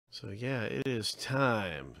So yeah, it is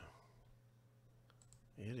time.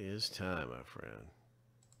 It is time, my friend.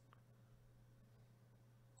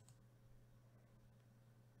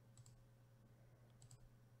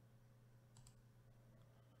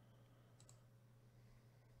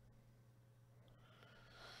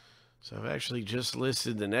 So I've actually just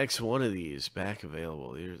listed the next one of these back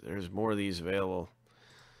available. There's more of these available.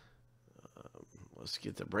 Let's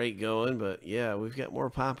get the break going. But yeah, we've got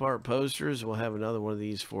more pop art posters. We'll have another one of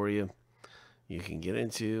these for you. You can get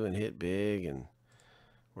into and hit big. And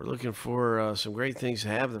we're looking for some great things to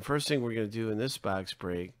have. The first thing we're going to do in this box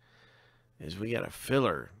break is we got a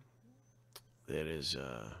filler that is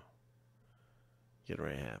getting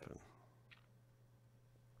ready to happen.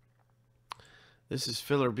 This is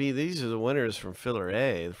filler B. These are the winners from filler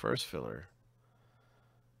A, the first filler.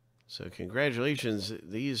 So congratulations.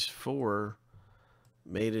 These 4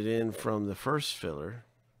 made it in from the first filler.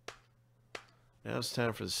 Now it's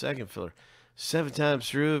time for the second filler. 7 times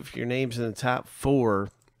through, if your name's in the top 4,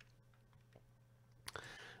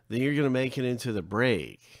 then you're going to make it into the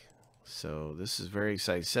break. So this is very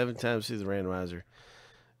exciting. 7 times through the randomizer.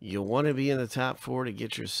 You'll want to be in the top 4 to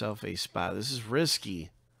get yourself a spot. This is risky.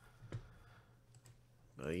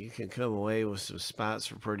 But you can come away with some spots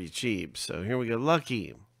for pretty cheap. So here we go.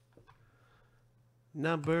 Lucky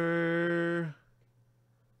number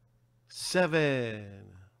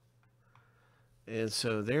 7. And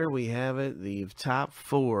so there we have it. The top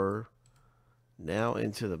 4 now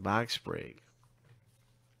into the box break.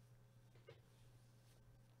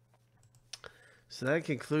 So that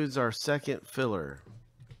concludes our second filler.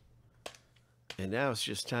 And now it's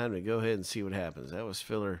just time to go ahead and see what happens. That was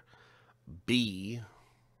filler B.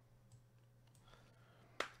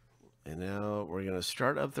 And now we're going to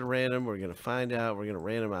start up the random. We're going to find out. We're going to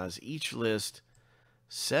randomize each list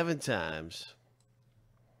 7 times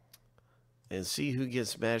and see who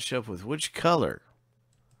gets matched up with which color.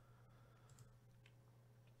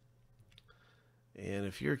 And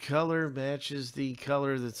if your color matches the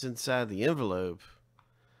color that's inside the envelope,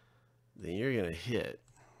 then you're going to hit.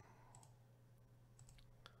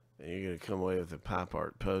 And you're going to come away with a pop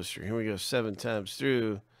art poster. Here we go, 7 times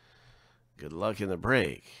through. Good luck in the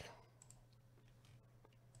break.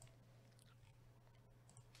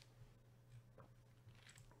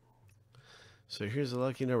 So here's the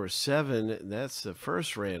lucky number 7. That's the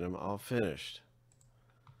first random, all finished.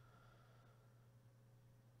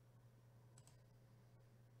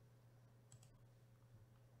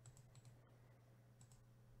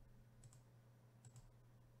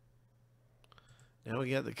 Now we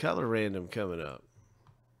got the color random coming up.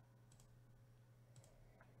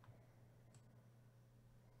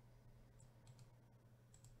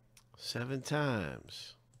 Seven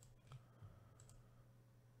times.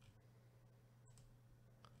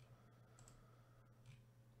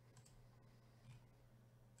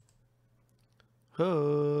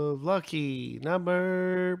 Oh, lucky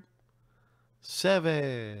number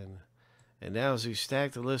 7. And now as we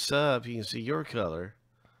stack the lists up, you can see your color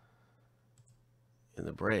in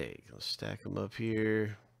the break. Let's stack them up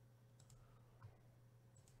here.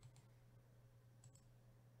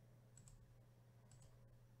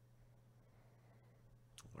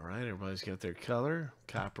 All right, everybody's got their color.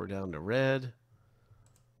 Copper down to red.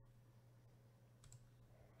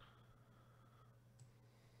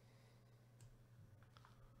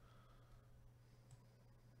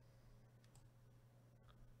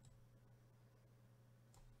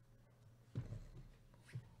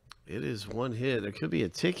 It is one hit. There could be a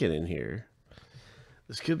ticket in here.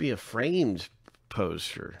 This could be a framed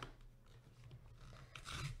poster.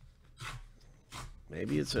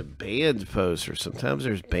 Maybe it's a band poster. Sometimes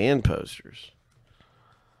there's band posters.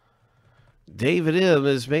 David M.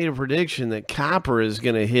 has made a prediction that copper is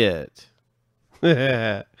going to hit.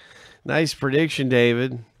 Nice prediction,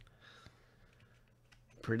 David.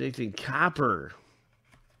 Predicting copper.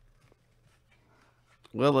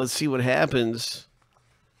 Well, let's see what happens.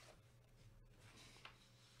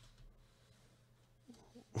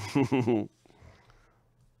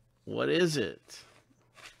 What is it?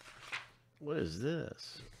 What is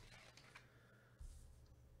this?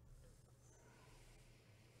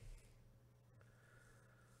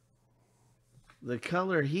 The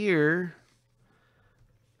color here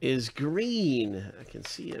is green. I can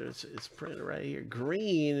see it. It's printed right here.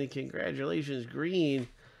 Green. Congratulations, green.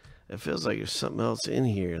 It feels like there's something else in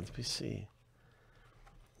here. Let me see.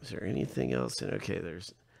 Is there anything else in? Okay,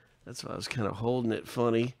 there's. That's why I was kind of holding it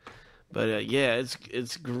funny. But yeah,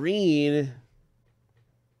 it's green.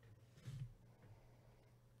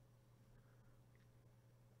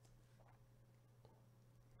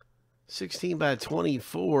 16 by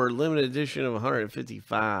 24, limited edition of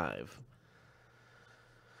 155.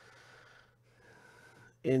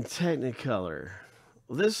 In Technicolor.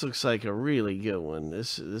 Well, this looks like a really good one.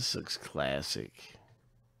 This looks classic.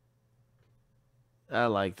 I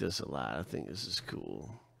like this a lot. I think this is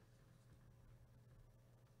cool.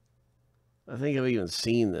 I think I've even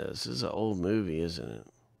seen this. This is an old movie, isn't it?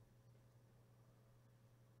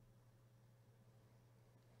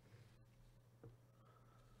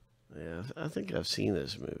 Yeah, I think I've seen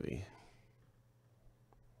this movie.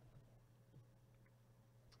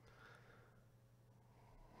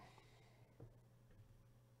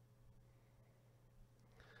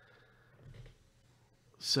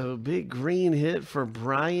 So, big green hit for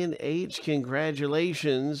Brian H.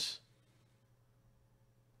 Congratulations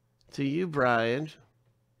to you, Brian.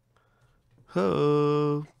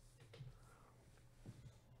 Ho.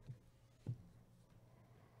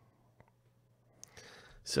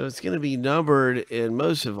 So it's going to be numbered, and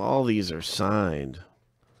most of all these are signed.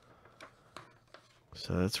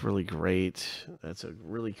 So that's really great. That's a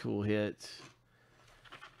really cool hit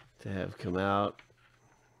to have come out.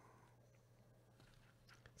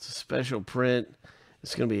 It's a special print.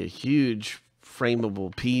 It's going to be a huge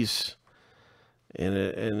frameable piece.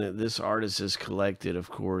 And this artist is collected, of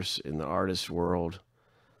course, in the artist world.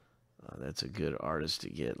 That's a good artist to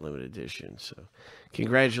get, limited edition. So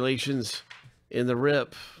congratulations in the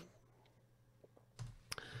rip.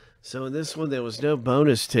 So in this one, there was no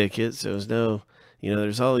bonus tickets. There was no,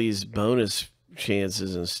 there's all these bonus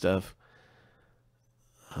chances and stuff.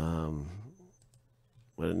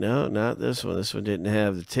 But no, not this one. This one didn't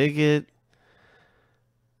have the ticket.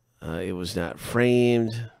 It was not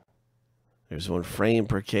framed. There's one frame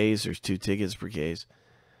per case. There's 2 tickets per case.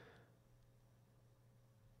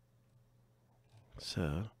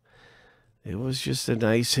 So it was just a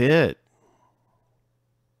nice hit.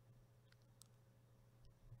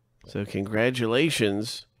 So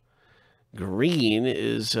congratulations. Green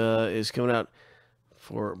is coming out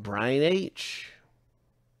for Brian H.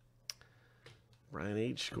 Brian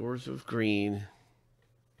H. scores with green.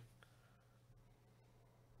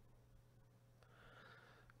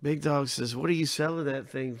 Big Dog says, what are you selling that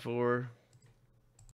thing for?